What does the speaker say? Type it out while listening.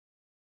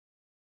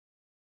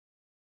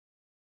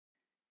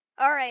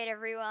Alright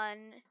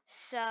everyone,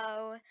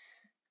 so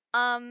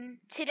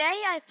today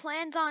I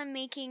planned on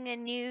making a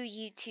new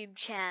YouTube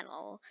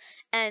channel,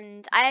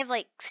 and I have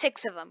like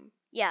 6 of them.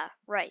 Yeah,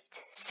 right,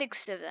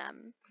 6 of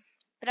them.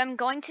 But I'm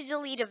going to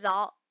delete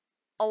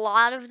a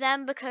lot of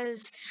them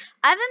because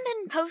I haven't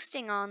been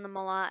posting on them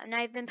a lot, and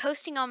I've been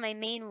posting on my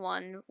main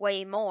one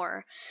way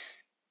more.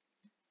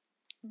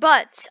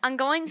 But I'm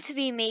going to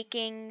be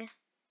making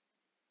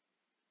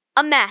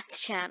a math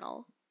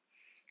channel.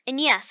 And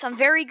yes, I'm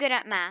very good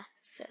at math.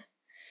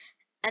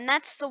 And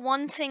that's the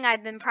one thing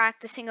I've been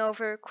practicing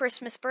over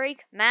Christmas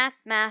break. Math,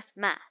 math,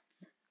 math.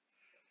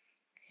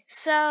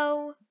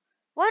 So,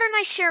 why don't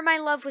I share my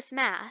love with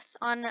math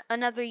on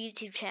another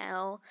YouTube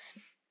channel?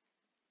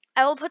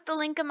 I will put the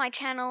link of my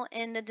channel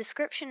in the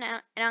description,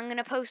 and I'm going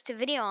to post a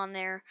video on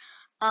there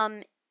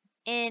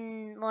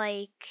in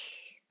like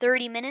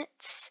 30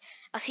 minutes.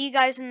 I'll see you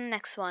guys in the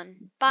next one.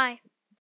 Bye.